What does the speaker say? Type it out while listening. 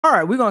All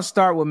right, we're gonna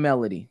start with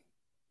Melody.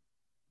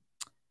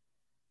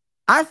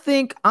 I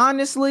think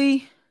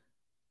honestly,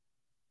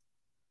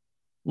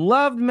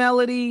 loved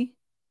Melody.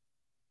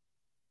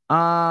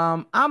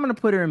 I'm gonna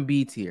put her in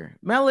B tier.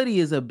 Melody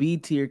is a B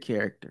tier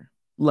character.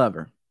 Love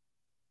her,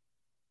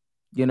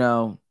 you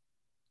know,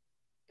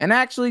 and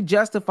actually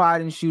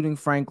justified in shooting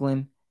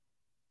Franklin.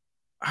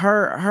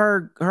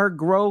 Her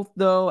growth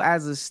though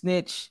as a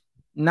snitch,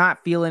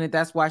 not feeling it.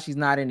 That's why she's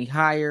not any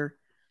higher.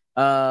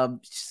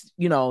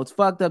 It's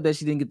fucked up that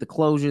she didn't get the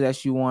closure that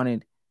she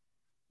wanted.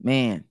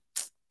 Man,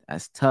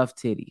 that's tough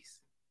titties.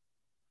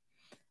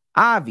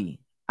 Avi.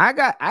 I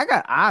got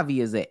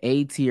Avi as an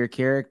A tier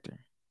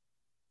character.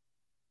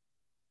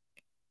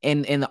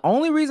 And the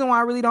only reason why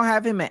I really don't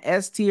have him at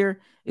S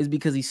tier is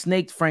because he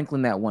snaked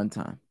Franklin that one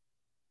time.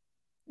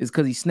 It's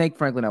because he snaked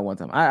Franklin that one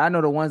time. I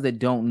know the ones that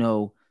don't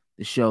know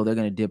the show, they're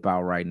gonna dip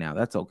out right now.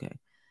 That's okay.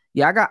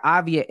 Yeah, I got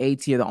Avi at A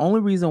tier. The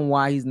only reason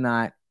why he's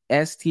not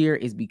S tier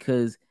is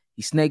because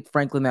he snaked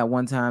Franklin that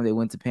one time. They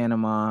went to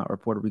Panama or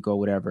Puerto Rico or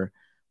whatever.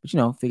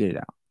 But figured it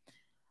out.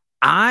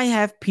 I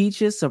have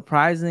Peaches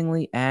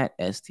surprisingly at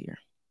S tier.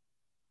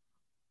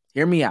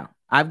 Hear me out.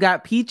 I've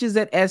got Peaches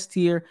at S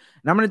tier,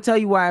 and I'm going to tell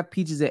you why I have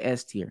Peaches at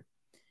S tier.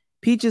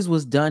 Peaches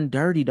was done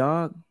dirty,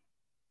 dog.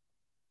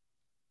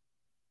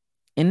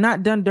 And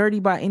not done dirty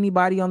by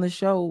anybody on the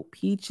show.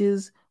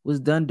 Peaches was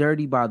done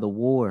dirty by the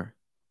war.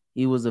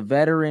 He was a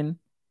veteran.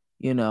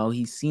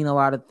 He's seen a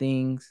lot of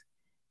things.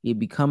 He'd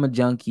become a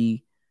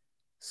junkie.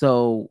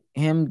 So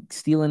him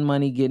stealing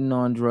money, getting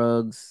on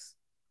drugs,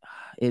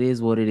 it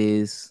is what it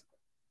is.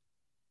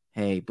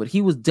 Hey, but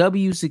he was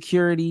W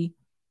security,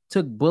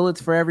 took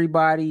bullets for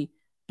everybody.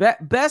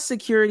 Best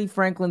security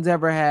Franklin's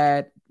ever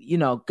had.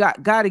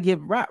 Got to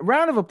give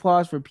round of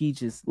applause for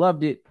Peaches.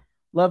 Loved it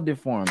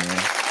for him,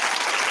 man.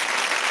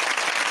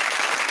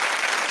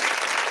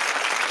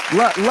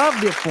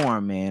 Loved it for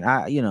him,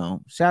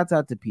 man. Shouts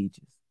out to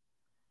Peaches.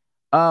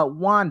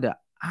 Wanda.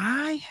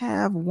 I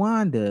have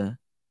Wanda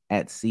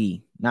at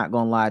C. Not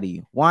gonna lie to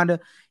you. Wanda,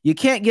 you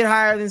can't get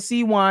higher than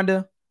C,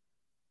 Wanda.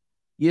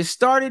 You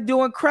started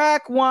doing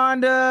crack,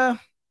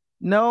 Wanda.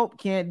 Nope,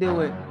 can't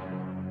do it.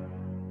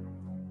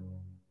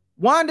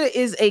 Wanda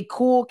is a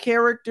cool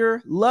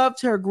character.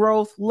 Loved her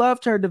growth,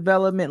 loved her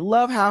development,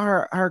 loved how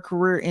her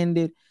career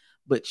ended.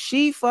 But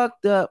she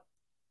fucked up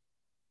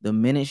the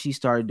minute she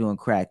started doing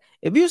crack.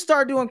 If you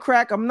start doing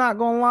crack, I'm not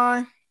gonna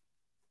lie.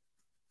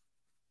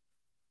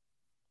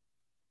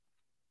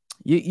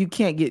 You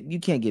can't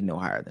get no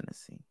higher than a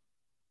C.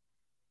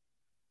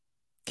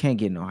 Can't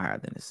get no higher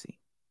than a C.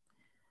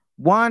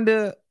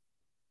 Wanda,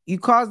 you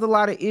caused a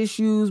lot of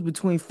issues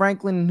between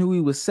Franklin and who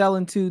he was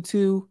selling to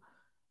too.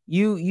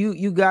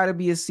 You gotta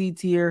be a C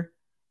tier.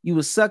 You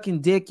was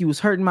sucking dick. You was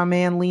hurting my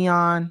man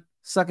Leon,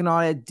 sucking all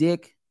that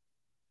dick.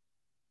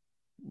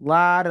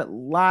 Lot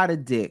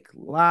of dick.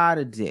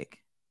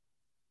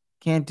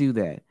 Can't do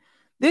that.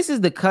 This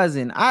is the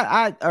cousin.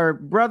 Or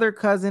brother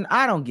cousin.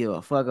 I don't give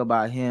a fuck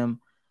about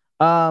him.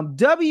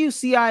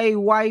 WCIA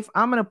wife.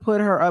 I'm gonna put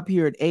her up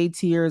here at A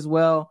tier as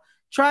well.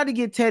 Tried to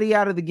get Teddy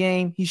out of the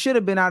game. He should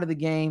have been out of the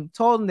game.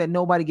 Told him that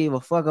nobody gave a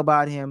fuck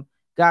about him.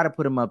 Gotta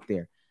put him up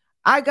there.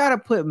 I gotta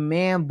put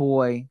Man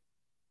Boy.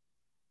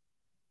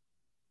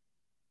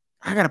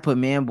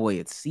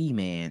 At C,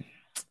 man.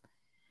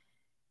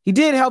 He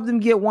did help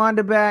them get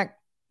Wanda back.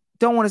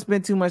 Don't want to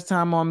spend too much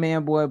time on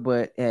Man Boy,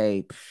 but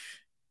hey,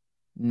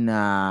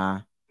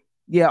 nah.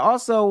 Yeah,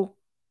 also,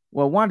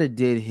 well, Wanda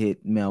did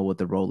hit Mel with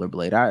the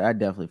rollerblade. I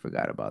definitely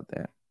forgot about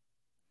that.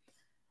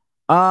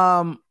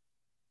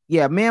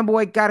 Yeah, Man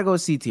Boy, gotta go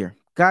C tier.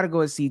 Gotta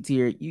go at C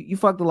tier. You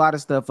fucked a lot of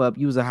stuff up.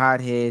 You was a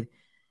hothead.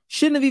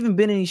 Shouldn't have even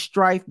been any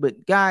strife,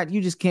 but God,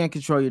 you just can't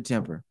control your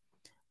temper.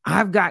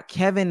 I've got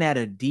Kevin at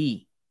a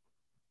D.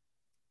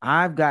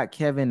 I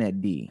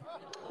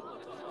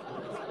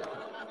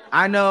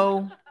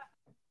know.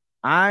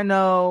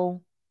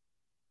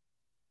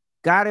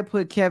 Gotta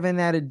put Kevin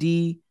at a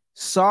D.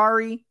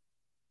 Sorry.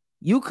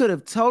 You could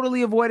have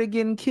totally avoided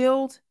getting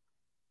killed.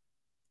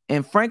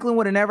 And Franklin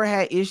would have never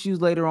had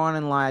issues later on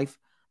in life.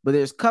 But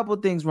there's a couple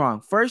things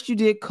wrong. First, you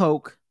did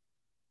coke.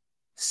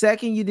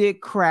 Second, you did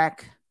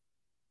crack.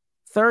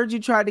 Third, you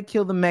tried to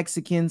kill the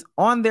Mexicans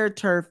on their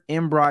turf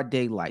in broad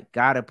daylight.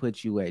 Gotta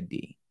put you at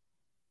D.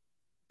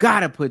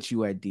 Kevin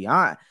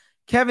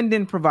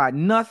didn't provide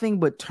nothing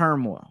but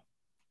turmoil.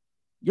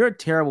 You're a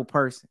terrible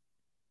person.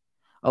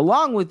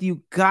 Along with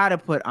you, gotta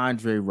put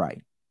Andre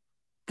right.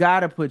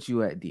 Gotta put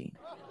you at D.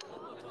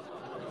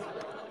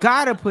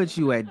 Gotta put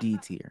you at D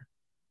tier.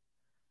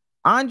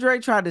 Andre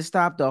tried to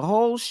stop the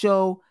whole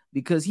show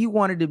because he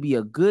wanted to be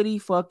a goody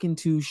fucking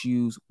two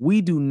shoes.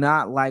 We do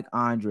not like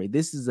Andre.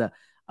 This is a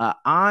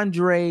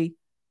Andre,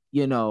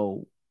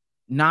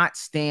 not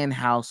Stan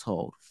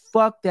household.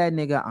 Fuck that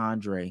nigga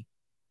Andre.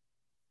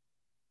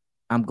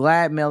 I'm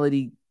glad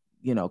Melody,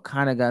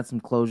 kind of got some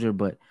closure,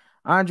 but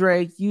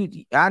Andre,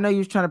 I know you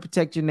was trying to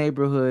protect your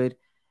neighborhood,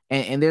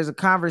 and there's a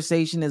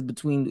conversation as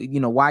between,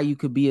 why you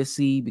could be a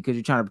C because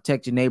you're trying to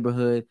protect your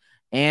neighborhood,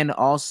 and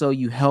also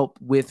you help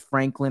with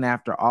Franklin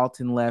after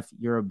Alton left.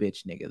 You're a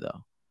bitch nigga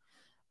though.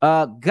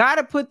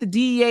 Gotta put the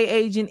DEA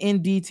agent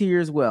in D tier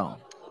as well.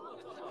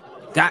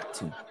 Got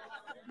to.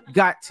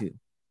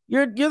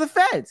 You're the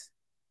feds.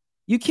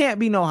 You can't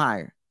be no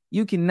higher.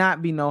 You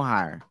cannot be no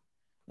higher.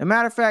 As a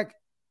matter of fact,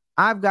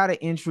 I've got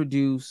to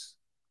introduce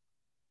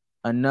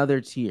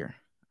another tier.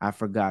 I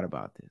forgot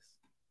about this.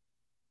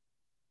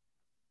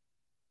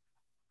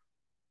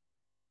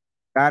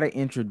 Gotta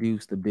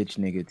introduce the bitch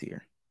nigga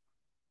tier.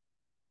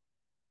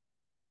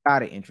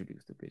 Gotta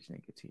introduce the bitch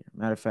nigga tier.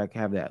 Matter of fact,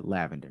 have that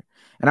lavender.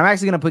 And I'm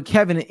actually gonna put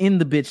Kevin in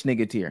the bitch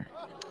nigga tier.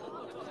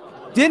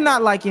 Did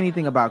not like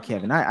anything about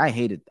Kevin. I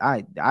hated.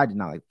 I did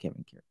not like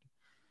Kevin character.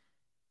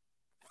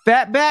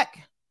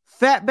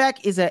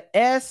 Fatback is a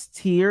S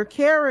tier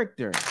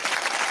character.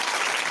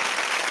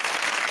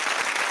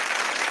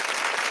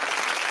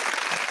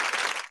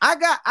 I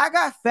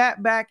got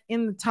Fatback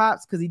in the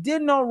tops because he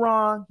did no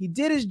wrong. He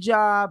did his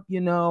job,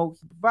 you know.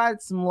 He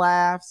provided some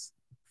laughs.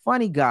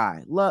 Funny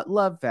guy.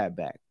 Love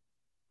Fatback.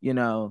 You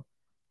know,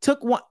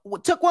 took one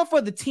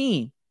for the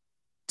team.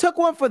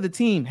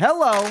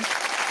 Hello.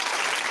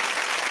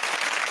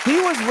 He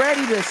was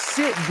ready to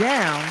sit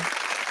down.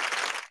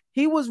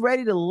 He was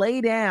ready to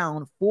lay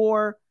down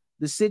for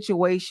the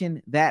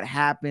situation that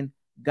happened.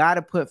 Got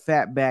to put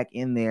Fatback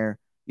in there.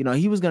 You know,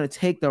 he was going to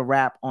take the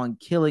rap on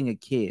killing a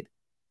kid.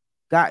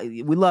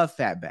 We love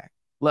Fatback.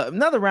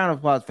 Another round of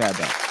applause,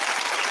 Fatback.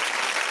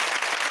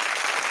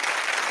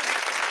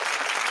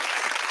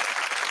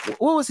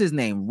 What was his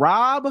name?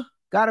 Rob?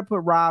 Got to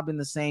put Rob in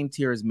the same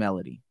tier as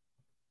Melody.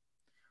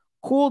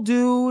 Cool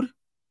dude.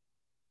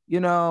 You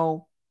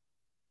know,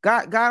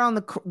 got on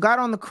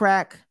the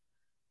crack.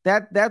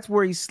 That's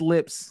where he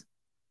slips.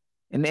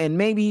 And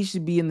maybe he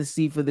should be in the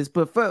C for this.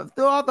 But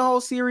throughout the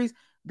whole series,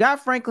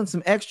 got Franklin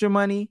some extra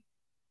money,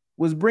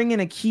 was bringing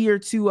a key or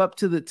two up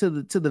to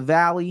the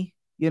valley,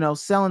 you know,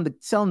 selling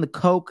the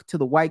coke to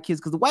the white kids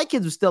because the white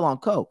kids were still on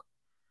coke.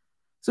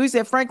 So he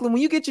said, Franklin,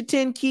 when you get your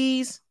 10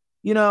 keys,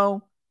 you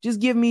know, just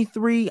give me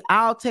 3.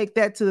 I'll take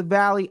that to the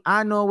valley.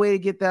 I know a way to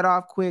get that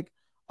off quick.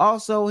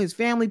 Also, his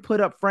family put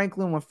up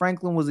Franklin when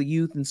Franklin was a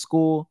youth in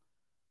school.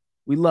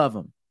 We love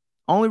him.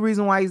 Only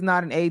reason why he's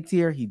not an A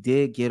tier, he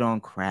did get on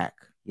crack.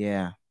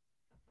 Yeah.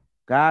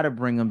 Gotta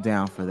bring him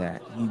down for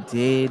that. He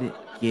did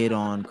get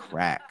on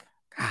crack.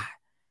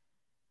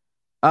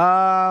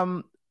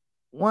 God.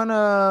 One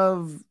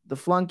of the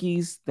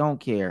flunkies, don't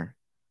care.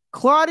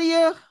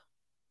 Claudia,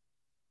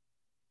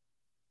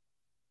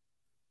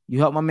 you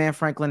helped my man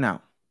Franklin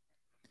out.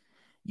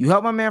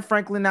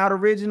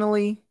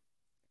 Originally.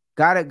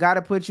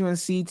 Gotta put you in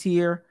C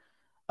tier.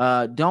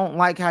 Don't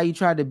like how you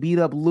tried to beat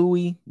up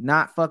Louis.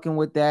 Not fucking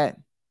with that.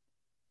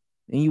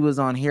 And you was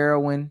on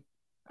heroin.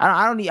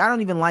 I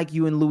don't even like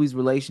you and Louis'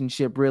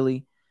 relationship,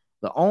 really.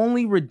 The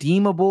only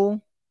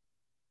redeemable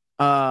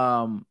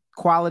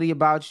quality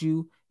about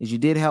you is you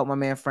did help my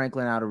man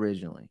Franklin out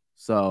originally.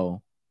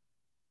 So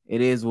it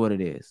is what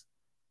it is.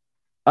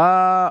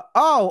 Damn,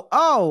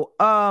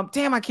 I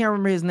can't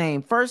remember his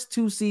name. First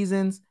 2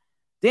 seasons.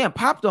 Damn,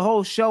 popped the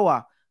whole show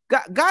off.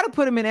 Gotta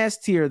put him in S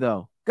tier,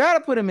 though.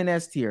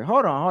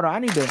 Hold on. I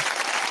need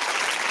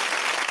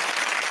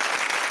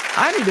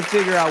to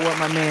figure out what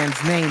my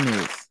man's name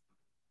is.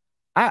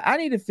 I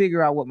need to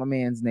figure out what my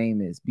man's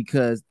name is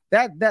because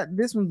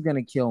this one's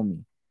gonna kill me.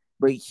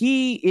 But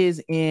he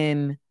is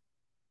in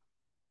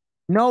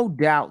no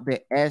doubt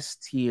the S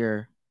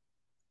tier,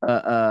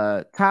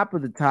 top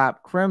of the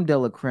top, creme de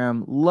la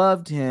creme.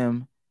 Loved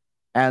him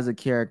as a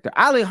character.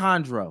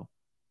 Alejandro.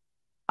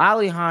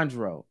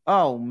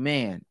 Oh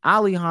man,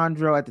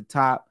 Alejandro at the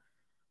top.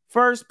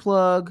 First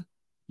plug,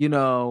 you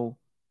know.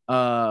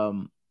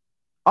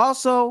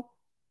 Also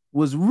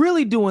was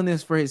really doing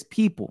this for his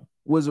people.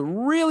 Was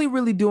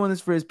really doing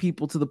this for his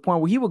people to the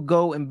point where he would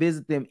go and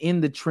visit them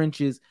in the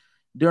trenches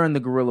during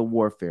the guerrilla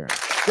warfare.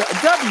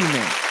 W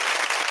man.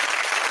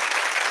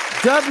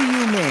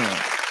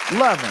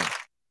 Love him.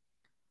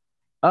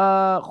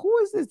 Who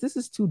is this? This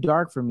is too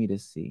dark for me to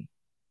see.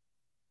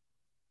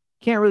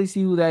 Can't really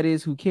see who that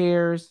is. Who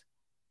cares?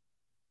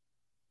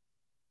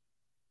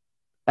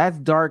 That's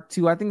dark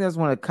too. I think that's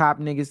one of the cop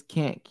niggas.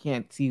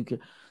 Can't see who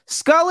cares.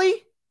 Scully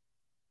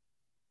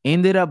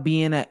ended up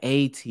being an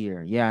A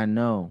tier. Yeah, I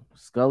know.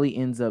 Scully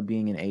ends up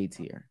being an A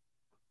tier.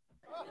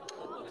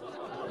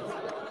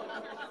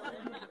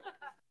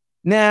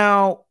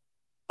 Now,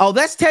 oh,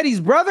 that's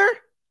Teddy's brother?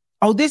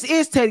 Oh, this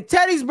is Teddy.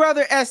 Teddy's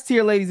brother, S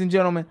tier, ladies and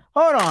gentlemen.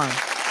 Hold on.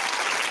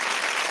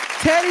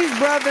 Teddy's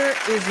brother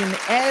is an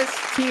S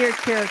tier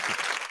character.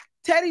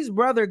 Teddy's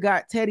brother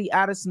got Teddy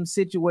out of some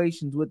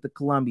situations with the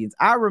Colombians.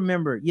 I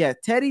remember, yeah,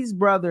 Teddy's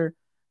brother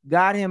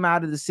got him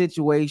out of the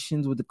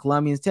situations with the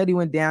Colombians. Teddy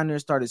went down there,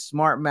 started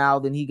smart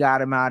mouthing. He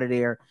got him out of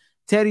there.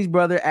 Teddy's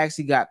brother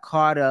actually got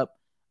caught up,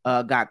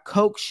 got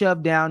coke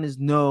shoved down his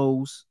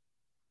nose,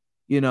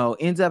 you know,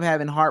 ends up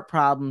having heart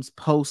problems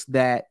post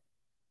that.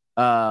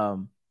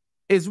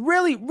 Is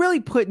really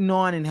putting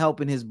on and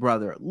helping his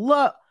brother.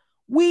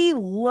 We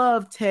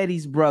love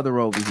Teddy's brother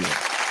over here.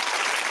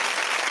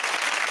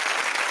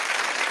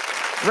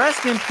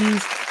 Rest in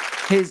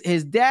peace.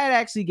 His dad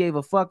actually gave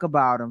a fuck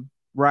about him,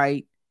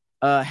 right?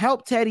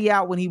 Helped Teddy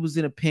out when he was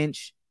in a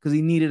pinch because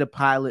he needed a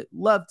pilot.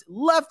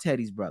 Loved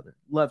Teddy's brother.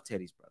 Loved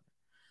Teddy's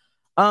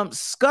brother.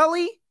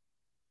 Scully,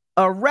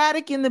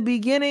 erratic in the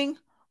beginning,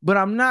 but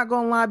I'm not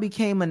gonna lie,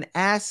 became an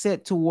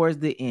asset towards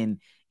the end.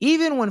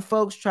 Even when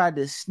folks tried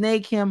to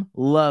snake him,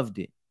 loved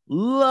it.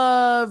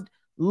 Loved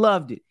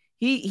it.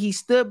 He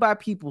stood by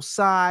people's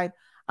side.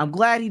 I'm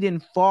glad he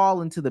didn't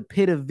fall into the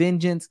pit of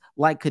vengeance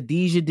like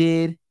Khadijah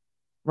did,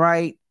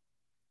 right?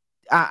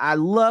 I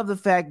love the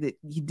fact that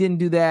he didn't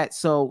do that.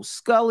 So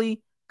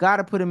Scully, got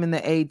to put him in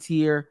the A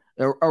tier.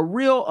 A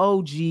real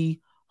OG,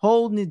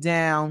 holding it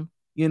down.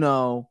 You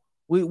know,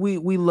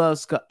 we love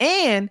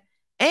Scully.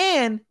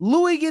 And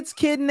Louis gets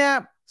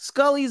kidnapped.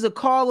 Scully's a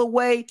call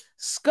away.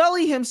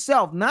 Scully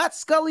himself, not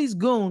Scully's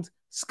goons.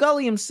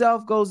 Scully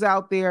himself goes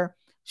out there,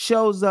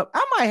 shows up.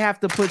 I might have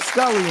to put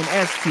Scully in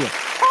S tier.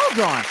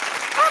 Hold on.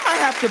 I might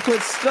have to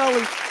put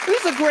Scully.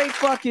 He's a great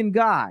fucking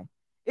guy.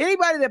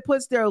 Anybody that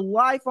puts their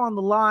life on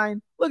the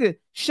line, look at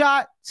it,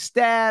 shot,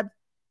 stabbed,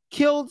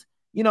 killed.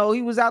 You know,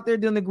 he was out there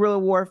doing the guerrilla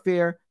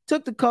warfare,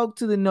 took the coke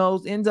to the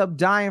nose, ends up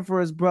dying for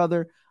his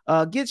brother,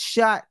 gets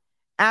shot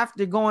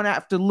after going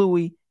after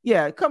Louis.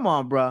 Yeah, come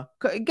on, bro.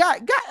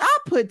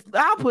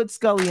 I'll put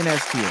Scully in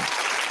S tier.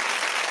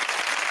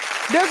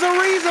 There's a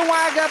reason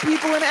why I got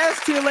people in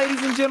S tier,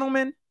 ladies and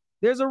gentlemen.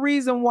 There's a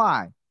reason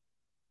why.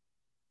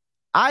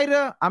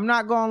 Ida, I'm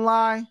not gonna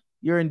lie,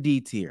 you're in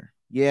D tier.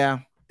 Yeah,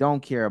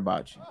 don't care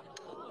about you.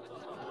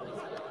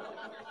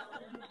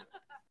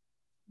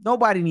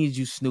 Nobody needs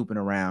you snooping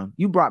around.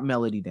 You brought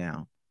Melody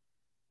down.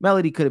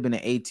 Melody could have been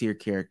an A tier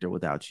character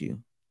without you.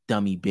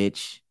 Dummy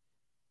bitch.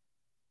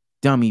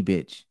 Dummy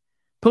bitch.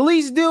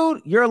 Police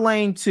dude, you're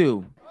lame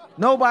too.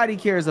 Nobody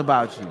cares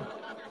about you.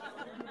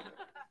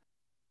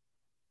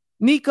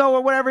 Nico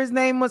or whatever his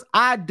name was,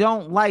 I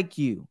don't like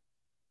you.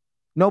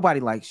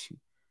 Nobody likes you.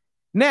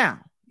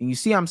 Now, and you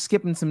see I'm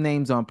skipping some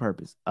names on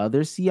purpose.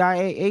 Other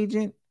CIA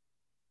agent,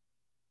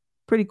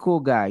 pretty cool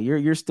guy.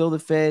 You're still the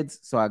feds,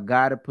 so I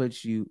gotta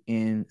put you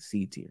in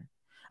C tier.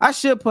 I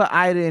should put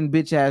Ida in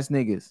bitch ass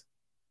niggas.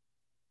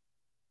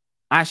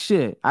 I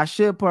should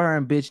put her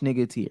in bitch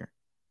nigga tier.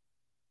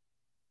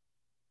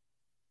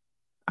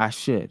 I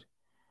should.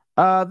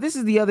 This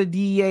is the other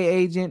DEA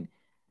agent.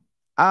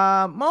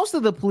 Most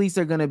of the police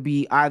are gonna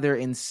be either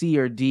in C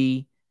or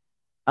D.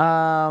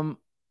 For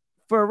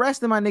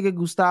arresting my nigga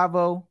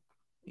Gustavo,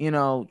 you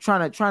know,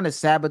 trying to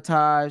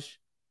sabotage,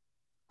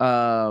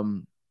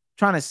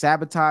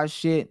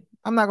 shit.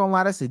 I'm not gonna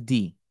lie, that's a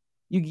D.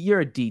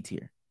 You're a D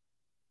tier.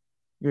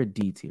 You're a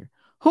D tier.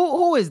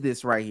 Who is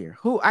this right here?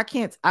 Who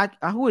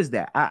is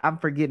that? I'm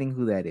forgetting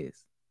who that is.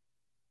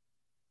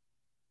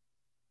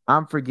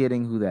 I'm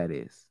forgetting who that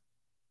is.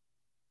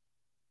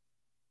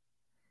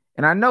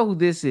 And I know who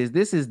this is.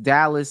 This is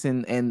Dallas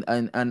and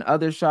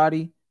other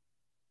shawty.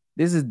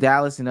 This is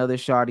Dallas and other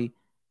shawty.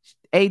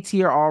 A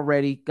tier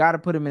already. Got to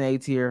put him in A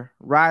tier.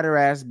 Rider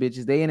ass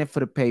bitches. They in it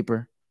for the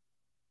paper.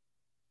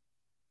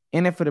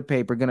 In it for the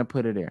paper. Gonna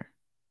put it there.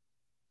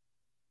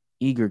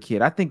 Eager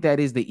kid. I think that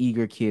is the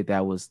eager kid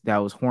that was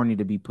horny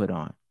to be put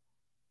on.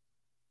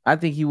 I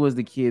think he was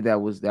the kid that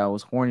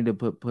was horny to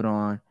put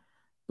on.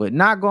 But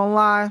not gonna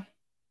lie.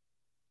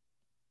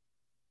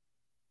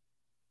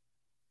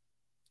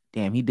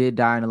 Damn, he did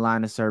die in the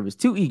line of service.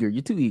 Too eager.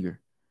 You're too eager.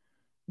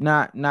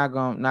 Not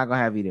gonna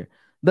have you there.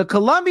 The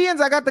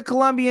Colombians, I got the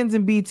Colombians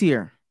in B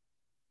tier.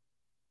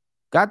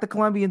 Got the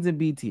Colombians in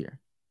B tier.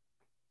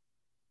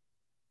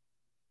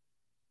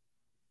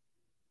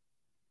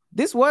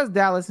 This was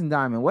Dallas and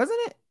Diamond, wasn't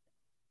it?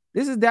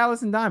 This is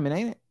Dallas and Diamond,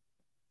 ain't it?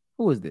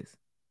 Who is this?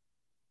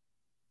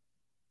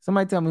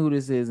 Somebody tell me who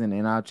this is,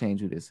 and I'll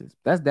change who this is.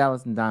 That's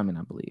Dallas and Diamond,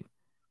 I believe.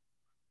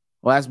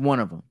 Well, that's one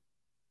of them.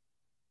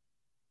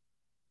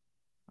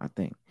 I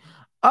think.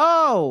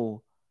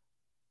 Oh,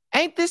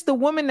 ain't this the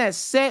woman that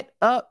set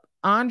up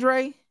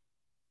Andre?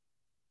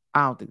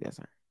 I don't think that's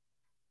her.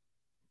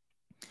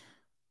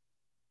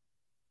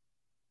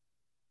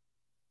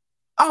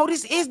 Oh,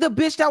 this is the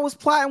bitch that was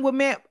plotting with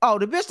Man. Oh,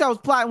 the bitch that was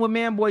plotting with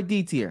Man Boy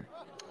D tier.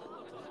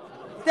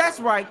 That's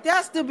right.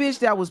 That's the bitch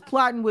that was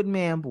plotting with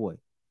Man Boy.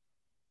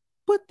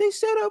 But they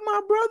set up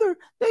my brother.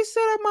 They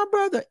set up my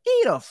brother.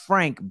 Eat a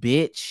Frank,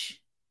 bitch.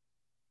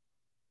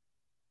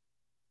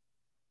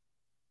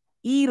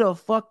 Eat a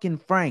fucking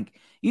Frank.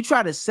 You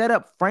try to set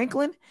up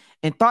Franklin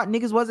and thought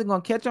niggas wasn't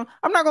going to catch him.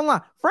 I'm not going to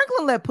lie.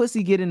 Franklin let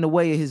pussy get in the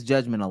way of his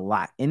judgment a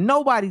lot. And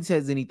nobody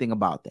says anything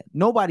about that.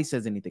 Nobody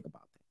says anything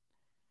about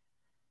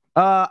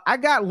that. I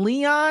got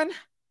Leon.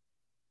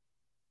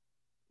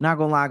 Not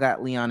going to lie. I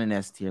got Leon in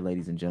S tier,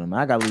 ladies and gentlemen.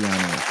 I got Leon in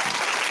S tier.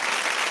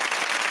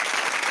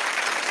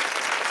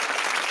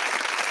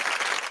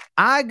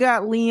 I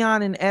got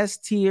Leon in S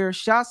tier.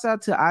 Shouts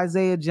out to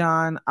Isaiah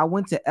John. I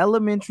went to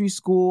elementary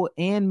school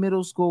and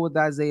middle school with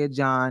Isaiah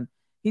John.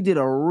 He did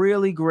a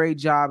really great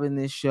job in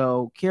this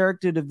show.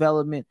 Character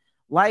development.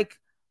 Like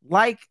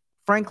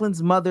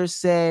Franklin's mother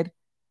said,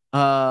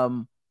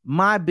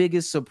 my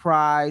biggest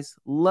surprise.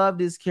 Loved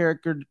his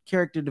character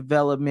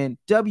development.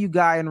 W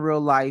guy in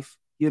real life.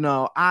 You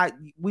know,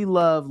 we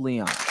love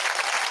Leon.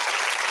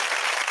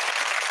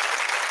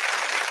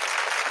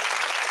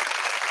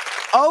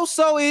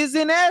 Oso is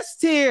in S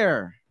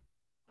tier.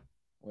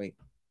 Wait,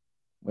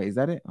 is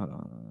that it? Hold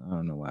on. I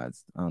don't know why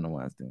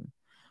it's doing.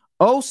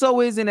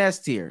 Oso is in S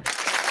tier.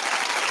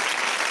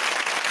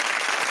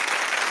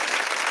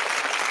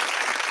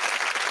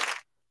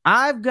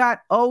 I've got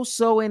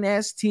Oso in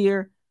S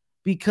tier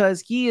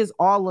because he is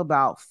all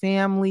about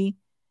family.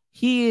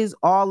 He is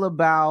all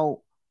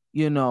about,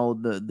 you know,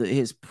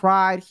 his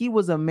pride. He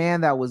was a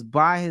man that was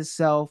by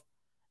himself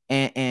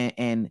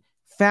and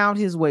found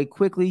his way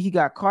quickly. He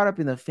got caught up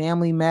in the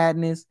family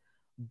madness,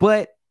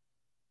 but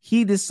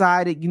he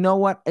decided, you know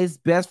what? It's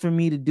best for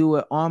me to do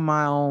it on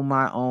my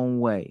own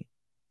way.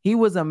 He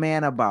was a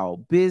man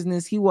about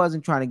business. He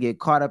wasn't trying to get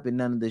caught up in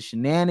none of the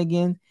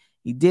shenanigans.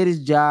 He did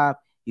his job.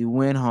 He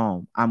went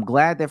home. I'm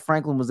glad that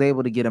Franklin was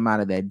able to get him out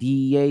of that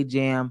DEA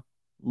jam.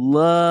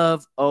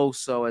 Love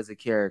Oso as a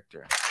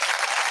character.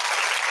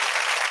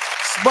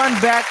 Spun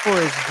back for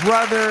his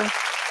brother.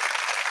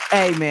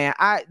 Hey, man,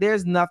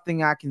 there's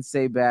nothing I can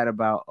say bad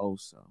about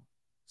Oso.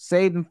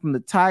 Saved him from the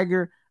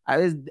tiger.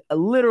 There's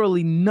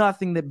literally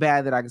nothing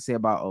bad that I can say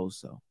about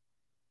Oso.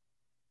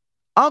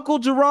 Uncle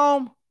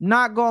Jerome,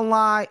 not gonna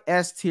lie,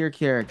 S tier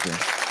character.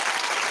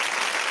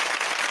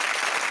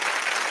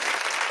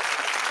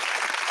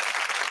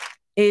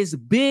 Is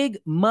big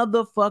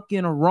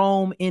motherfucking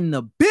Rome in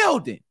the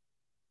building.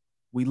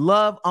 We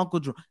love Uncle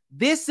Jerome.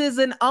 This is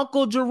an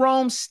Uncle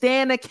Jerome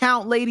Stan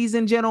account, ladies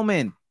and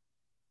gentlemen.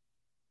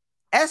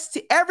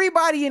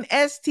 Everybody in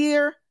S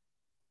tier,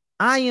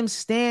 I am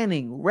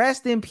standing.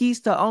 Rest in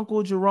peace to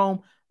Uncle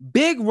Jerome.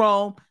 Big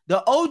Rome.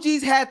 The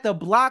OGs had the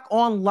block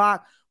on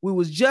lock. We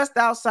was just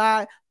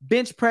outside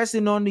bench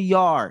pressing on the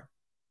yard.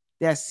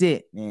 That's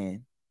it,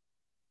 man.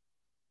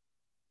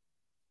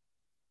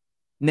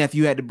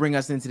 Nephew had to bring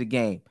us into the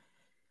game.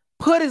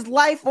 Put his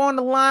life on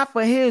the line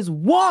for his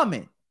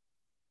woman.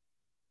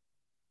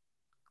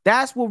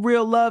 That's what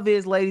real love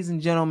is, ladies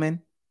and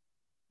gentlemen.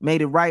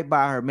 Made it right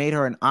by her. Made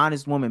her an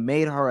honest woman.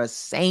 Made her a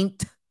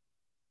saint.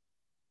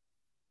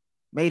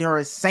 Made her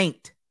a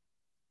saint.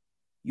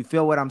 You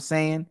feel what I'm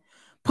saying?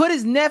 Put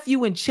his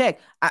nephew in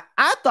check.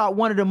 I thought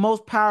one of the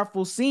most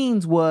powerful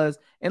scenes was,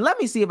 and let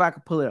me see if I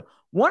can pull it up.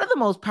 One of the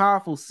most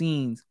powerful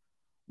scenes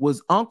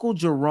was Uncle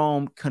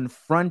Jerome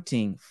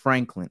confronting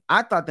Franklin.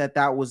 I thought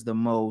that was the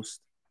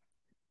most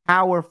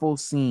powerful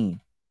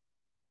scene.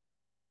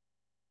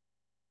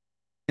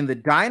 In the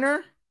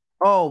diner?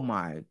 Oh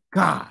my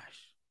gosh.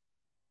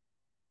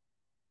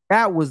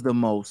 That was the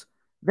most,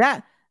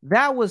 that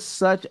was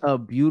such a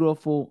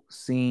beautiful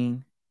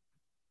scene.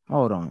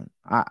 Hold on.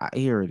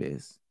 Here it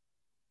is.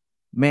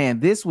 Man,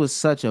 this was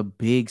such a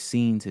big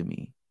scene to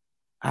me.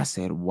 I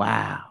said,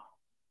 wow.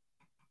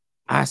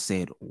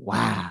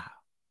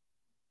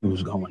 He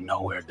was going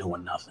nowhere,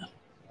 doing nothing.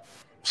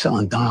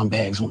 Selling dime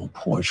bags on the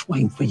porch,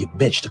 waiting for your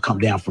bitch to come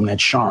down from that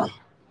charm.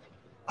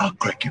 I'll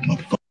crack you,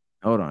 motherfucker.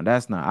 Hold on,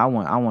 that's not. I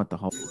want the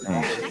whole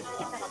thing.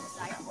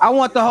 I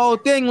want the whole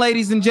thing,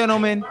 ladies and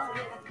gentlemen.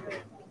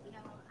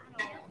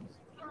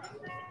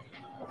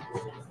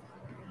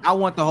 I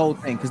want the whole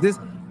thing because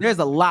there's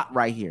a lot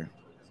right here.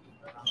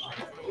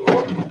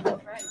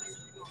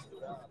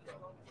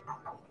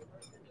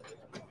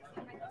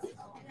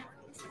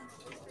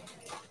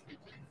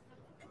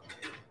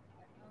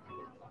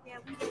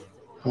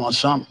 Want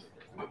some?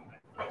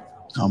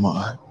 I'm all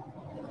right.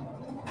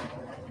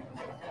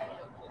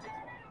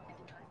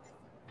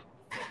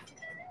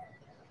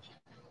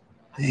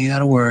 You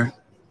got a word.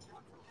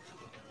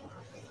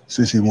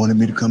 Sissy wanted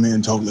me to come in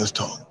and talk. Let's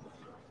talk.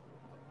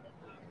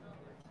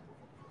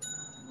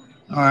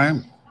 All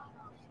right.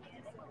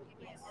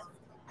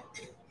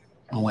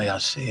 The way I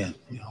see it,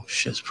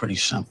 shit's pretty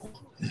simple.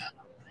 Yeah.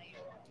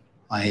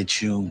 I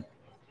hit you,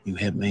 you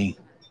hit me.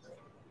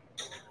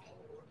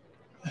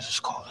 Let's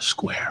just call it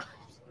square.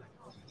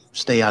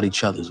 Stay out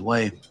each other's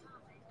way.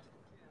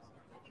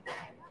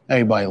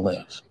 Everybody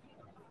lives.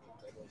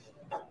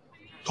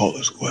 Call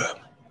it square.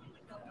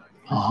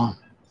 Uh-huh.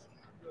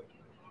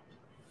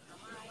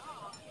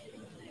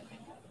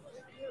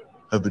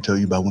 Ever tell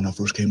you about when I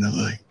first came to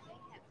LA?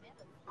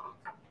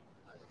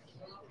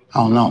 I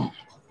don't know.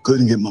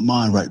 Couldn't get my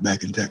mind right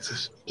back in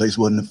Texas. Place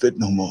wasn't a fit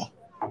no more.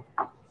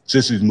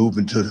 Sissy's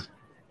moving to the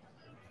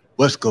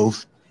West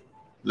Coast,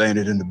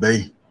 landed in the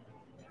Bay.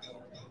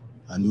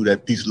 I knew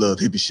that peace, love,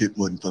 hippie shit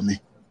wasn't for me.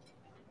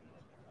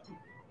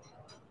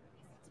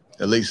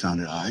 LA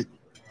sounded all right.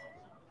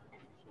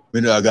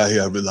 When I got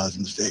here, I realized a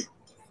mistake.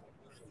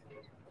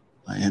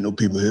 I ain't no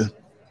people here,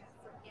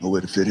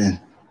 nowhere to fit in.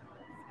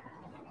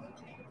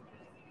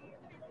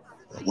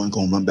 I wasn't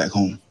gonna run back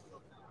home.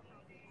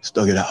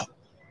 Stuck it out.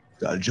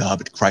 Got a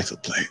job at the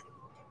Chrysler plant.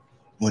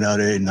 Went out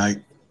there at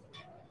night.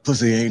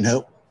 Pussy ain't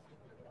help.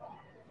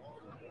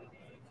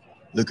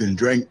 Liquor and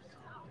drink,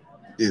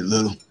 did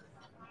little.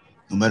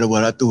 No matter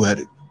what I threw at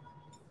it,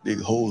 big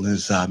hole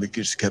inside me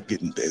just kept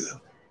getting bigger.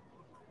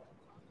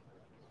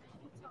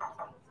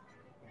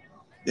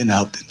 Then the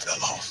outfit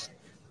fell off.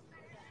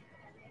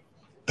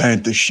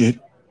 Panther shit.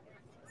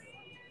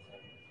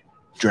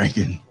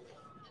 Drinking.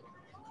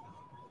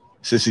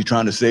 Sissy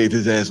trying to save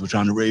his ass, but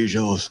trying to raise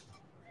yours.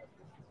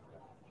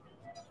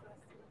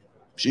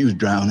 She was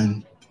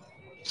drowning,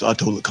 so I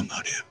told her to come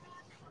out here.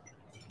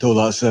 Told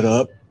her I'd set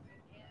her up,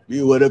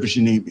 be whatever she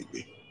needed me to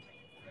be.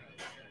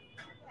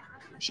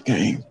 She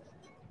came.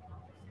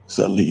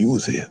 Suddenly you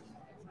was here.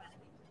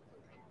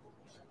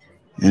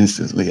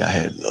 Instantly I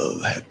had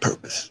love, I had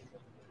purpose.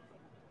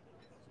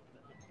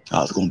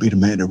 I was gonna be the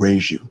man to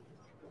raise you.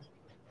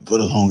 For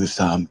the longest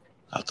time,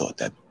 I thought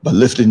that by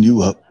lifting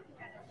you up,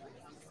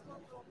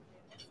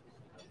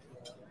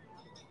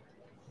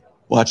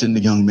 watching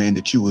the young man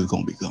that you was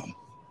gonna become,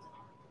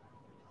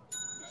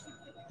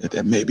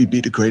 that maybe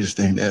be the greatest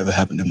thing that ever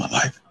happened in my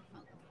life.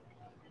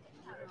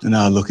 And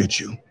now I look at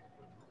you,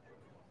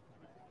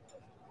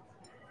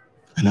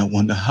 and I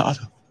wonder how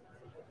did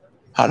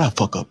I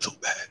fuck up so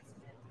bad?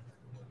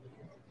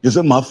 Is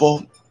it my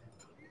fault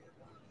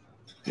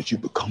that you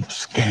become a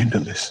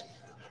scandalous,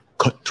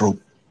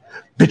 cutthroat,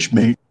 bitch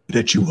made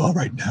that you are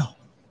right now?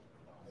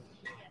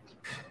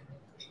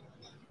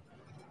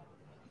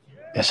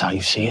 That's how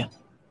you see it?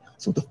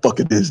 That's what the fuck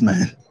it is,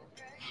 man.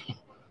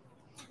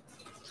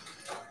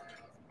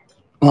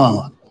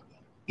 Well,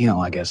 you know,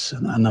 I guess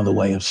another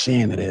way of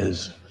seeing it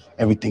is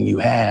everything you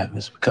have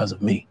is because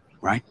of me,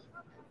 right?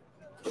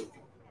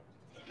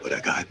 What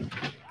I got?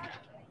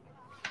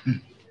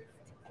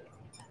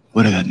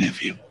 What I got,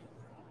 nephew?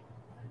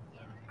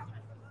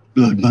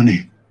 Blood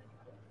money.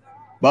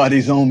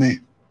 Bodies on me.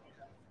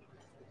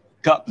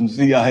 Cops and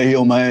CIA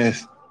on my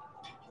ass.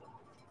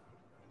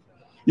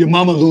 Your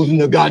mama losing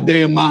her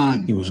goddamn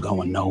mind. You was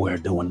going nowhere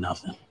doing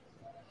nothing.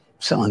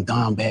 Selling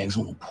dime bags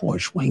on a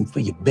porch, waiting for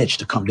your bitch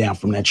to come down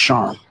from that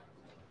charm.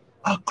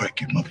 I'll crack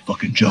your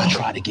motherfucking jaw. I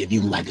try to give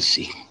you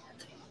legacy.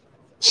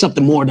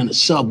 Something more than a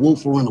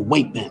subwoofer and a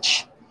weight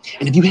bench.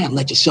 And if you hadn't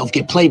let yourself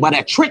get played by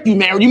that trick you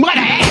married, you might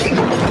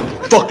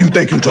have. Fuck you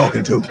think you're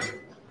talking to?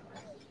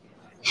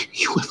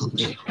 You ever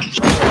live?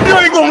 You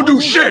ain't gonna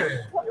do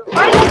shit!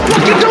 I don't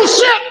fucking do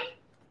shit!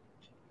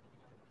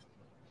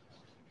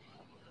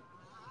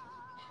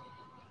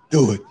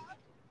 Do it.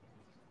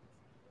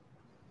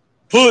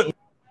 Put.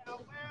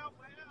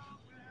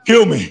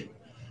 Kill me.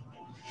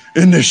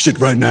 In this shit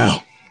right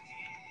now.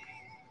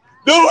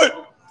 Do it!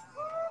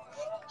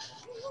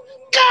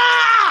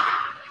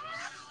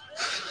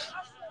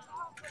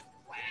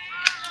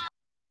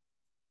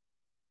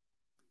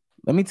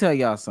 Let me tell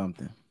y'all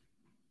something.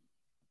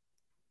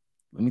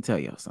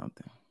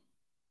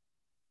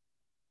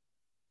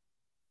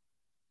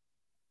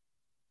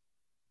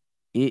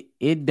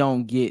 It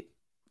don't get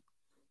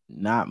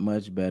not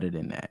much better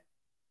than that.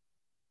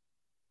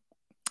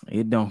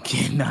 It don't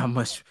get not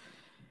much.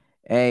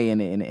 Hey,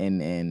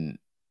 and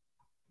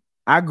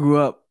I grew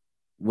up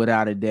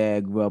without a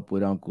dad, grew up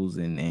with uncles,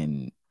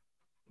 and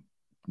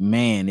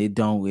man, it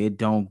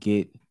don't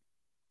get,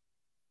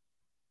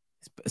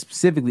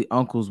 specifically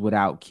uncles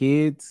without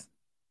kids.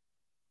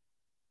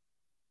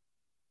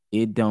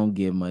 It don't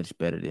get much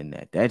better than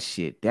that. That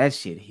shit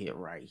hit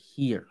right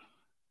here.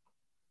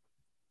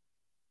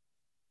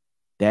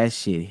 That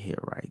shit hit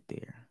right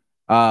there.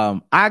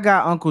 I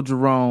got Uncle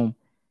Jerome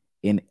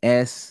in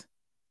S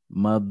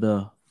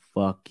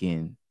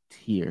motherfucking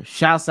tier.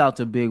 Shouts out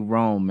to Big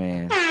Rome,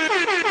 man.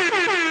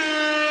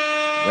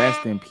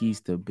 Rest in peace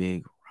to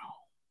Big Rome.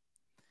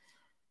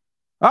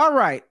 All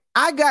right.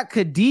 I got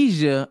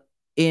Khadijah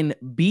in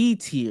B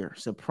tier,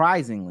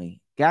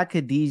 surprisingly. Got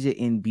Khadijah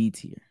in B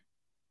tier.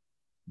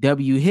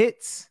 W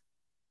hits.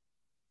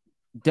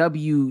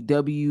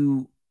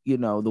 W, you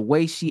know, the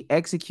way she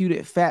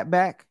executed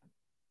Fatback.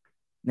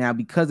 Now,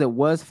 because it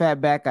was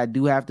Fatback, I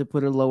do have to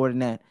put her lower than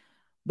that.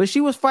 But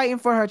she was fighting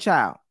for her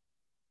child.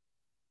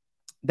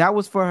 That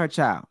was for her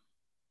child.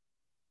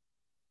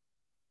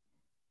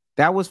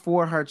 That was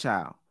for her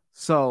child.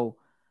 So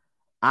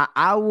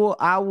I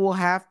will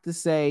have to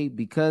say,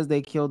 because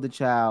they killed the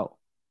child,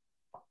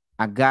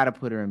 I gotta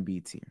put her in B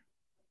tier.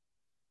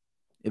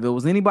 If it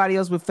was anybody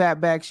else with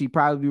Fatback, she'd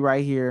probably be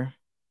right here.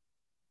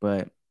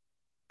 But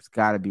it's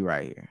gotta be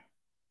right here.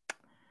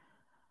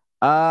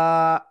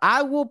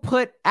 I will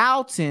put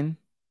Alton.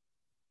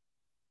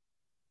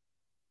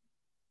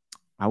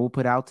 I will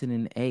put Alton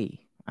in A.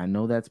 I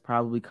know that's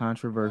probably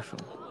controversial.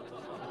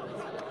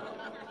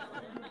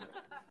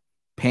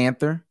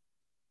 Panther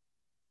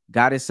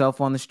got himself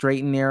on the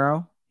straight and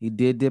narrow. He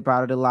did dip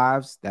out of the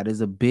lives. That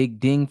is a big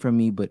ding for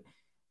me, but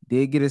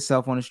did get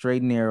himself on the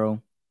straight and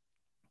narrow.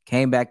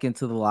 Came back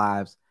into the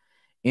lives,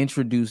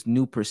 introduced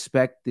new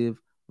perspective,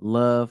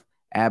 love,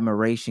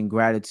 admiration,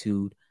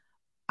 gratitude.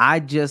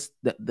 It's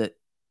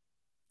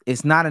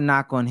not a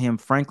knock on him.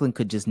 Franklin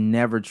could just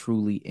never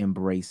truly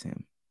embrace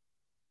him.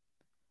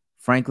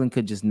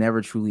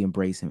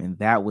 And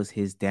that was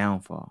his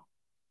downfall.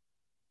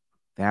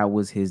 Because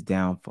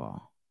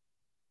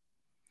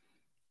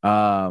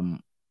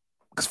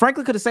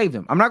Franklin could have saved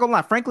him. I'm not gonna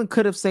lie. Franklin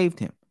could have saved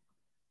him.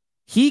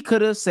 He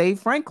could have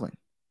saved Franklin.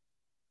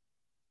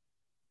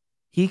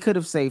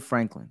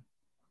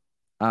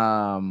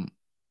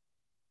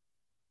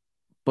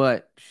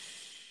 But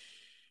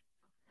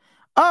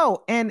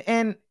oh,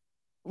 and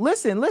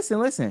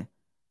listen.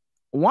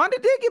 Wanda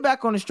did get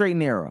back on the straight and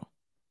narrow.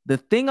 The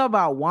thing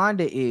about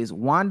Wanda is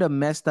Wanda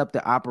messed up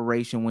the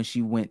operation when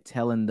she went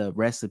telling the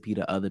recipe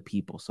to other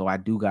people. So I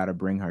do got to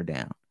bring her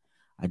down.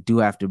 I do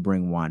have to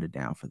bring Wanda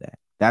down for that.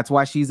 That's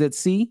why she's at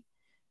C.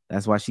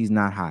 That's why she's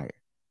not higher.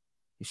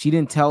 If she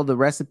didn't tell the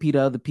recipe to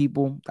other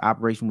people, the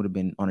operation would have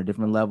been on a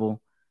different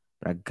level.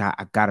 But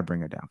I got to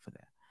bring her down for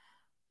that.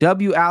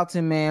 W.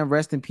 Alton, man,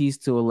 rest in peace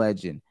to a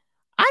legend.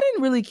 I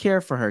didn't really care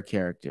for her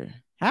character.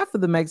 Half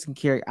of the Mexican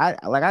character, I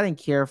didn't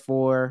care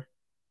for.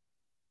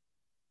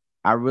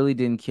 I really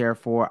didn't care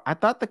for. I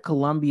thought the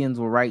Colombians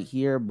were right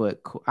here,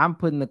 but I'm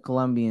putting the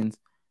Colombians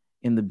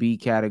in the B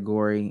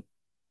category.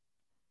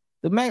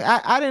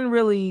 I didn't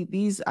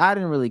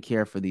really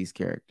care for these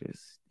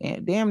characters.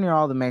 Damn near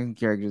all the Mexican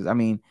characters. I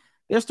mean,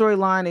 their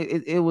storyline,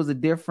 it was a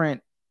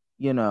different,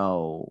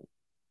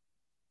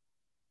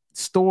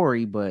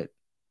 story, but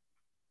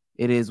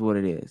it is what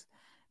it is.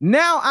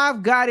 Now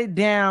I've got it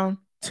down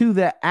to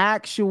the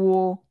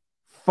actual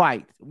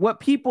fight. What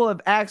people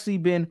have actually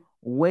been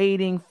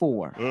waiting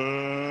for.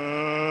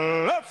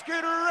 Let's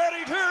get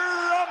ready to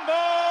rumble.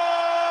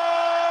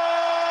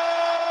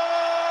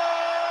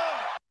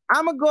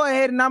 I'm going to go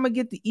ahead and I'm going to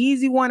get the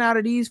easy one out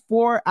of these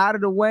four out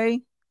of the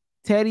way.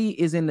 Teddy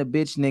is in the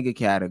bitch nigga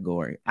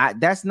category.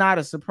 That's not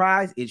a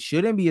surprise. It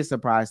shouldn't be a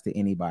surprise to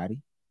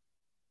anybody.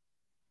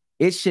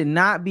 It should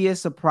not be a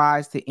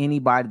surprise to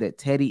anybody that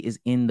Teddy is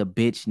in the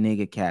bitch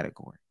nigga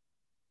category.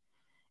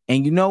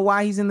 And you know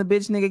why he's in the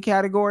bitch nigga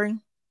category?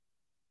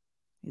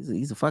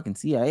 He's a fucking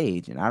CIA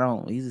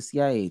agent. He's a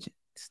CIA agent.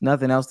 It's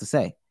nothing else to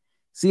say.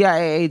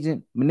 CIA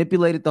agent,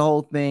 manipulated the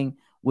whole thing,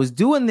 was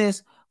doing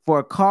this for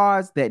a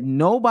cause that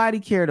nobody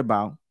cared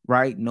about,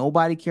 right?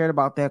 Nobody cared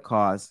about that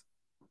cause.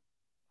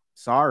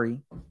 Sorry.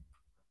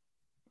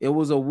 It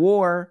was a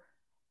war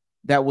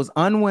that was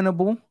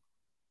unwinnable.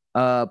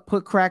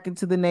 Put crack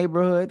into the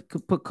neighborhood,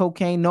 could put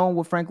cocaine, knowing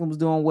what Franklin was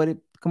doing with it.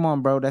 Come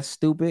on, bro. That's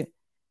stupid.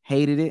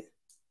 Hated it.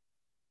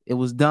 It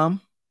was dumb.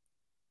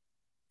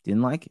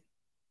 Didn't like it.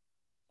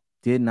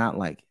 Did not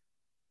like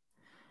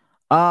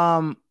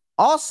it.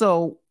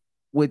 Also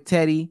with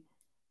Teddy,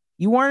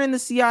 you weren't in the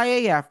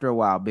CIA after a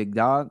while, big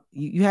dog.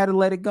 You had to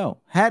let it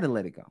go. Had to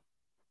let it go.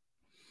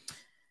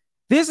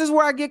 This is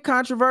where I get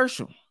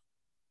controversial.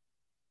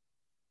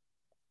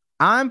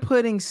 I'm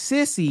putting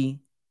Sissy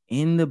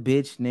in the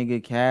bitch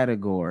nigga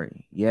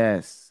category.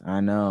 Yes, I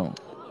know.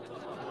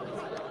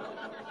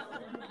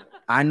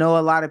 I know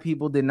a lot of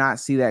people did not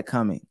see that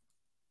coming.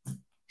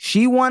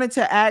 She wanted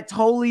to act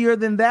holier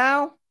than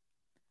thou.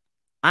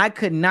 I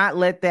could not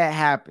let that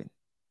happen.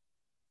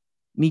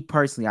 Me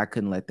personally, I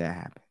couldn't let that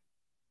happen.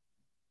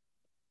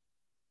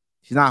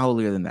 She's not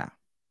holier than thou.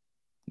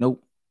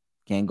 Nope.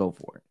 Can't go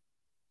for it.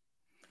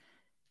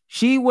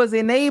 She was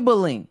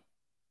enabling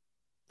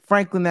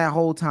Franklin that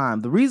whole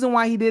time. The reason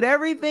why he did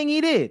everything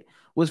he did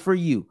was for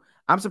you.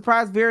 I'm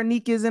surprised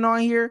Veronique isn't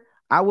on here.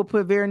 I would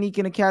put Veronique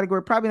in a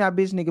category. Probably not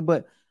bitch nigga,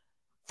 but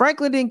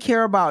Franklin didn't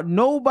care about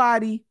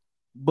nobody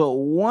but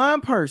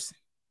one person.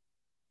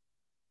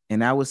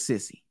 And that was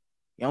Sissy.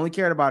 He only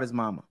cared about his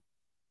mama.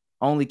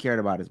 Only cared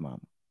about his mama.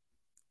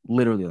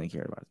 Literally only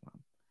cared about his mama.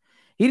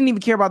 He didn't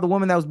even care about the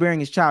woman that was bearing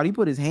his child. He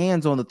put his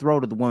hands on the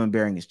throat of the woman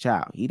bearing his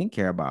child. He didn't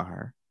care about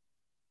her.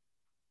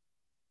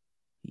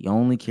 He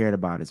only cared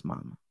about his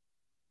mama.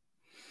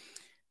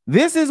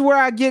 This is where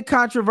I get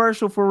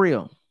controversial for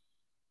real.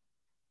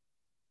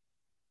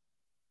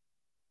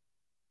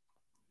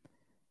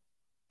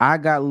 I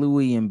got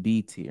Louis in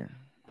B tier.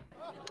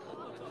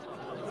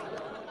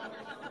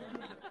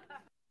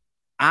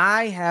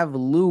 I have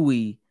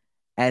Louis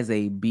as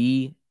a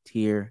B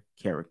tier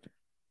character.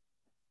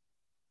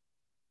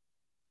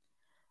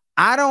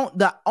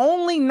 The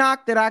only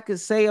knock that I could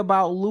say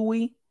about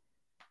Louis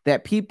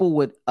that people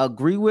would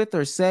agree with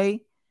or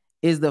say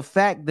is the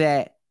fact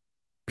that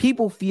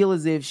people feel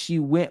as if she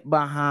went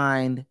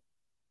behind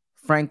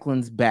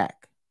Franklin's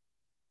back.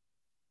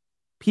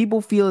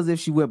 People feel as if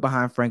she went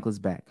behind Franklin's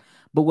back.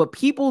 But what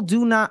people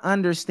do not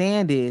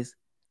understand is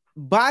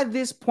by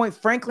this point,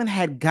 Franklin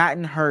had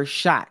gotten her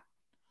shot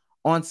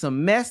on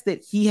some mess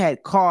that he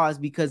had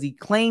caused because he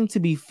claimed to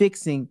be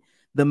fixing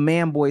the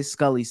Man-Boy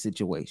Scully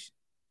situation.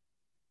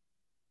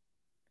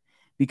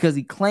 Because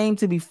he claimed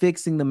to be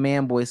fixing the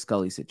Man-Boy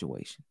Scully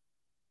situation.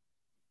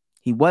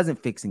 He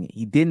wasn't fixing it.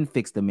 He didn't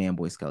fix the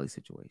Man-Boy Scully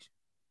situation.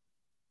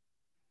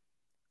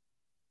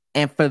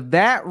 And for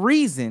that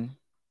reason,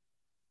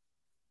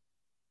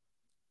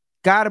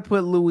 gotta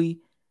put Louis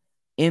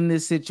in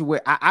this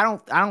situation. I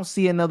don't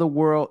see another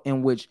world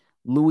in which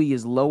Louis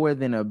is lower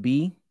than a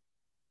B.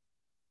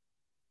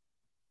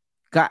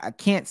 I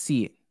can't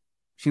see it.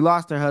 She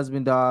lost her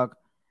husband, dog.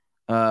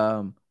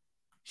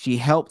 She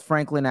helped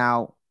Franklin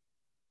out.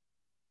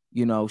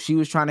 She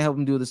was trying to help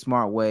him do it the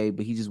smart way,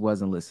 but he just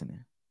wasn't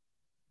listening.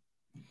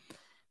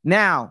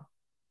 Now,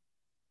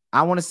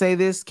 I want to say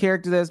this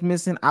character that's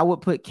missing. I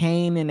would put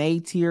Kane in A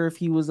tier if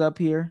he was up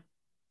here.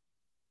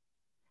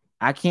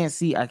 I can't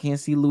see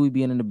Louis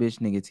being in the bitch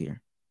nigga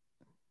tier.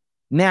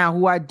 Now,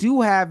 who I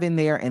do have in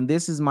there, and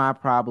this is my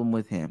problem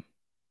with him.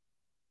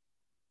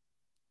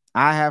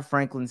 I have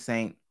Franklin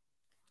Saint,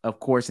 of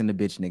course, in the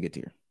bitch nigga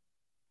tier.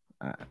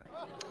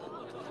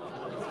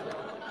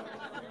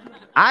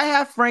 I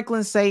have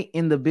Franklin say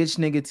in the bitch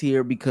nigga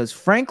tier because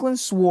Franklin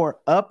swore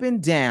up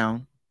and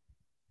down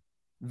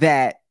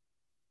that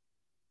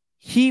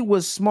he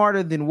was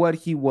smarter than what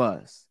he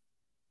was.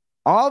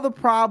 All the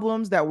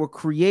problems that were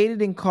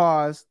created and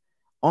caused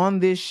on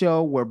this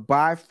show were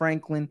by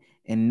Franklin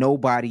and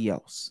nobody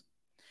else.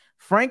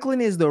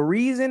 Franklin is the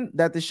reason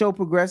that the show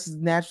progresses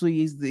naturally.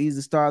 He's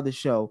the star of the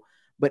show.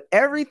 But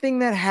everything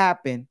that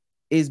happened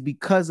is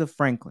because of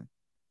Franklin.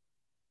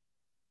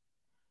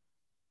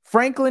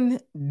 Franklin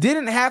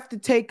didn't have to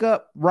take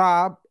up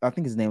Rob, I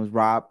think his name was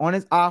Rob, on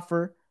his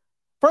offer.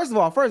 First of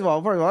all,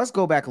 let's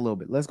go back a little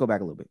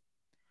bit.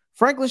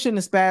 Franklin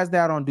shouldn't have spazzed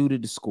out on duty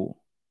to school.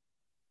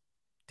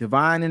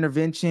 Divine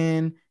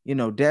intervention,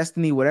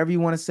 destiny, whatever you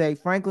want to say.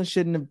 Franklin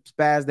shouldn't have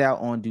spazzed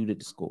out on duty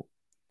to school.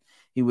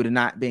 He would have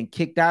not been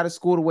kicked out of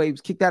school the way he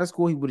was kicked out of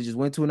school. He would have just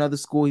went to another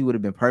school. He would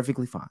have been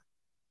perfectly fine.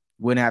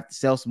 Wouldn't have to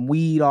sell some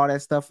weed, all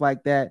that stuff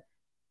like that.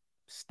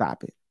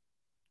 Stop it.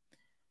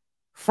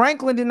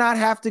 Franklin did not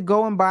have to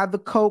go and buy the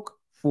coke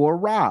for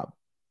Rob.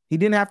 He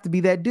didn't have to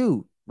be that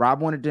dude.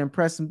 Rob wanted to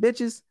impress some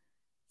bitches.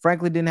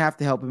 Franklin didn't have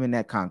to help him in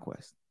that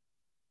conquest.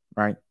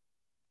 Right?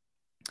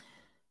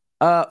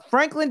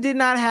 Franklin did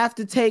not have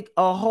to take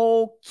a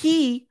whole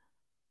key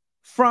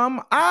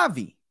from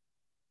Avi.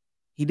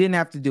 He didn't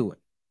have to do it.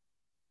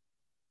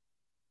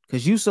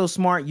 Because you so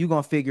smart, you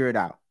going to figure it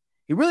out.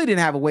 He really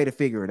didn't have a way to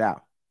figure it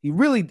out. He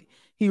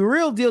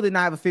real deal did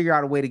not have to figure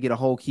out a way to get a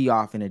whole key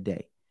off in a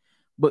day.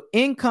 But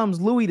in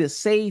comes Louis to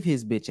save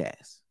his bitch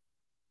ass.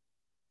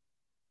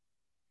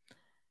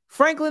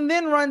 Franklin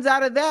then runs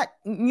out of that,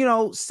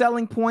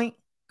 selling point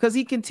because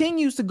he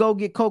continues to go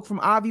get coke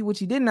from Avi, which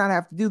he did not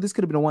have to do. This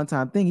could have been a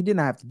one-time thing. He did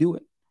not have to do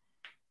it.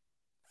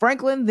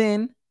 Franklin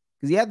then,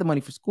 because he had the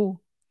money for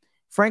school,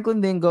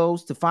 Franklin then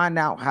goes to find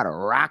out how to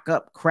rock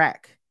up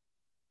crack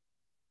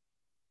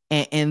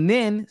and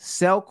then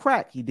sell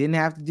crack. He didn't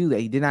have to do that.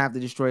 He did not have to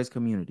destroy his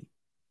community.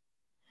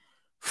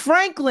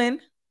 Franklin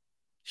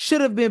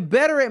should have been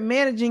better at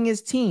managing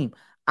his team.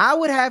 I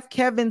would have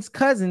Kevin's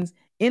cousins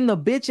in the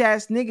bitch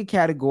ass nigga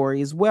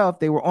category as well if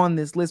they were on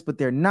this list, but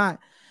they're not.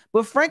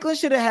 But Franklin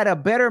should have had a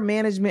better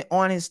management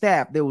on his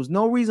staff. There was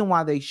no reason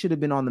why they should have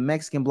been on the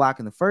Mexican block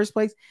in the first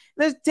place.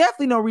 There's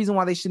definitely no reason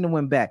why they shouldn't have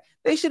went back.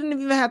 They shouldn't have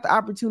even had the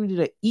opportunity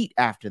to eat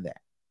after that.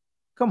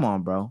 Come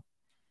on, bro.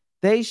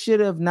 They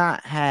should have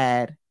not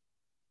had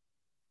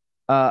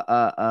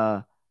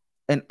an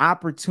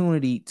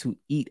opportunity to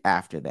eat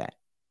after that.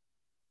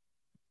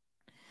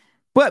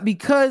 But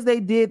because they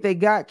did, they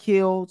got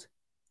killed.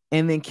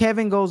 And then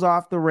Kevin goes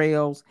off the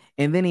rails.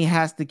 And then he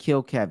has to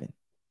kill Kevin.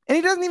 And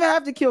he doesn't even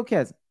have to kill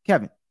Kevin.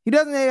 He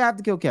doesn't even have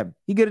to kill Kevin.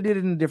 He could have did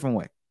it in a different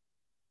way.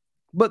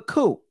 But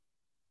cool.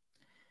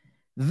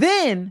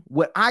 Then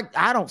what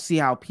I don't see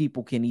how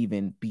people can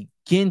even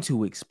begin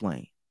to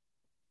explain.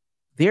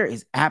 There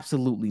is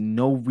absolutely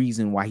no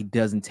reason why he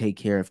doesn't take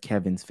care of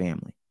Kevin's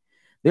family.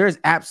 There is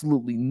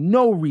absolutely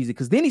no reason,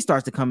 because then he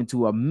starts to come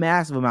into a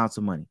massive amounts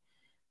of money.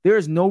 There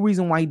is no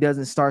reason why he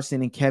doesn't start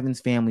sending Kevin's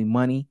family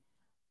money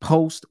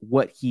post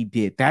what he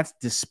did. That's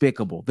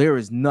despicable. There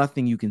is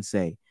nothing you can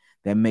say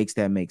that makes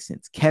that make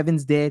sense.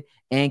 Kevin's dead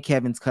and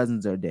Kevin's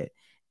cousins are dead.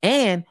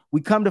 And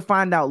we come to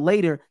find out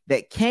later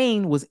that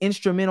Kane was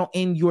instrumental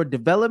in your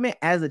development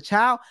as a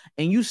child,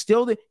 and you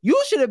still did.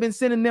 You should have been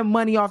sending them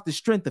money off the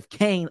strength of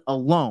Kane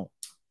alone.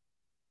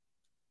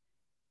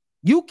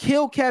 You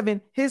kill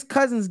Kevin, his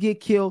cousins get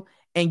killed,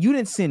 and you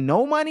didn't send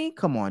no money?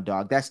 Come on,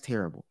 dog. That's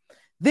terrible.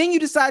 Then you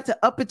decide to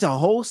up it to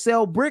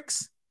wholesale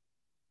bricks.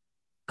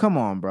 Come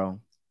on, bro.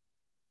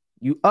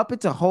 You up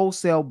it to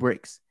wholesale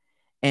bricks.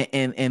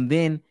 And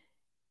then,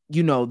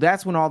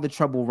 that's when all the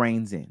trouble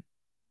reigns in.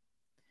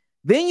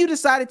 Then you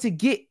decided to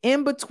get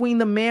in between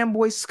the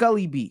man-boy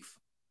Scully beef.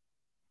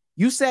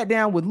 You sat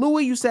down with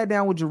Louis, you sat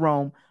down with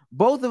Jerome.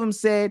 Both of them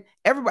said,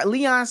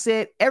 Leon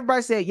said,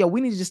 everybody said, yo,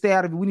 we need to just stay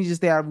out of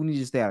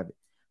it.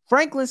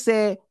 Franklin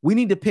said, we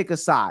need to pick a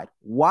side.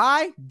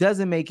 Why?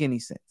 Doesn't make any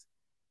sense.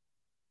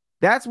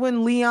 That's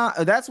when Louis,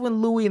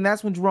 and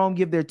that's when Jerome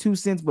give their 2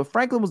 cents. But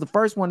Franklin was the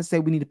first one to say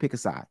we need to pick a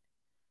side.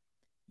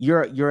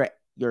 You're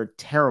a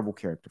terrible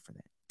character for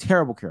that.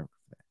 Terrible character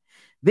for that.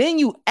 Then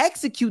you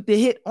execute the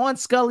hit on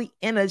Scully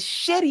in a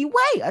shitty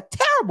way. A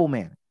terrible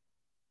manner.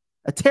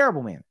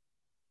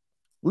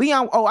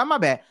 Leon, my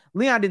bad.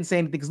 Leon didn't say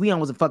anything because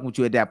Leon wasn't fucking with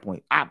you at that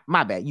point.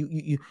 My bad.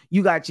 You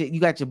got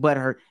your butt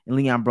hurt and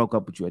Leon broke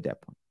up with you at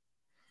that point.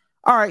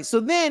 All right, so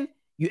then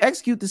you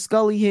execute the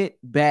Scully hit.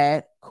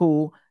 Bad,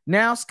 cool.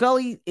 Now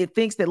Scully, it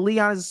thinks that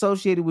Leon is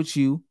associated with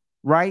you,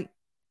 right?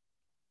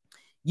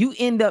 You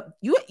end up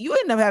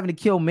having to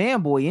kill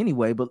Man-Boy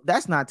anyway, but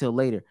that's not till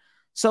later.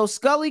 So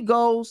Scully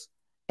goes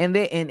and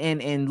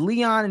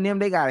Leon and them,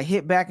 they got to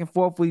hit back and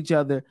forth with each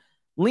other.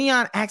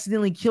 Leon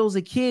accidentally kills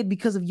a kid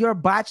because of your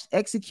botched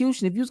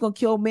execution. If you was gonna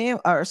kill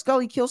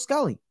Scully, kill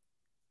Scully.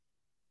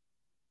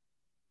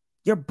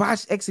 Your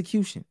botched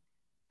execution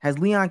has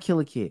Leon kill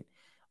a kid.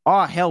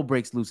 All hell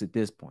breaks loose at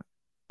this point.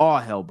 All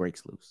hell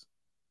breaks loose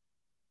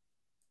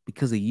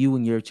because of you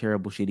and your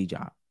terrible, shitty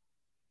job.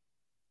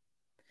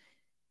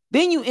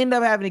 Then you end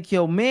up having to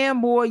kill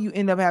Manboy. You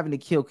end up having to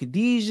kill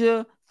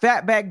Khadijah.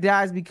 Fatback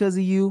dies because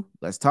of you.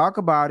 Let's talk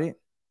about it.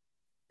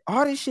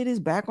 All this shit is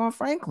back on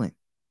Franklin.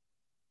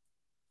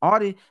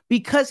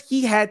 Because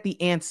he had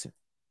the answer.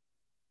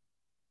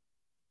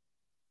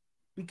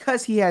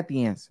 Because he had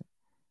the answer.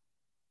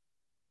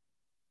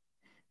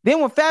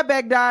 Then when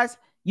Fatback dies,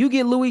 you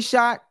get Louis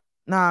shot.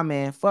 Nah,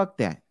 man, fuck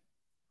that.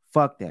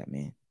 Fuck that,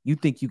 man. You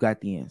think you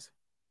got the answer.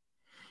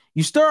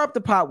 You stir up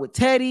the pot with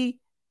Teddy.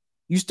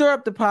 You stir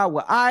up the pot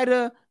with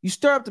Ida. You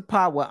stir up the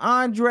pot with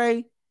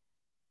Andre.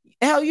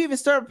 Hell, you even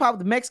stirred up the pot with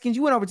the Mexicans.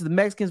 You went over to the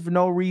Mexicans for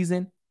no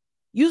reason.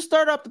 You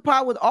stirred up the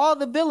pot with all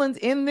the villains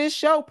in this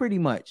show, pretty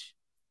much.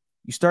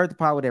 You stirred the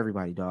pot with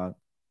everybody, dog.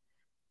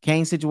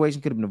 Kane's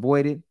situation could have been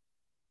avoided.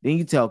 Then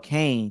you tell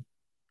Kane,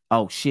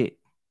 oh, shit,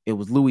 it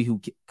was Louis who...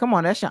 Come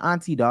on, that's your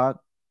auntie, dog.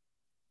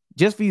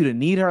 Just for you to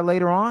need her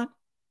later on?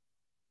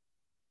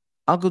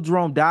 Uncle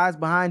Jerome dies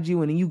behind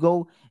you, and then you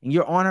go and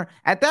you're on her.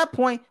 At that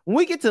point, when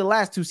we get to the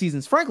last 2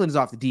 seasons, Franklin is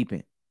off the deep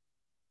end.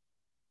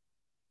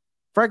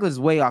 Franklin is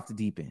way off the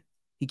deep end.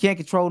 He can't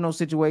control no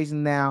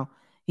situation now.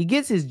 He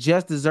gets his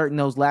just dessert in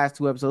those last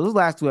 2 episodes. Those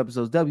last 2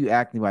 episodes, W.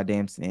 acting by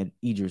Damson and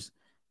Idris.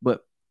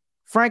 But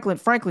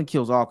Franklin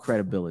kills all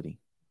credibility.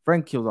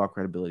 Frank kills all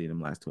credibility in them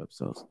last 2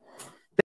 episodes.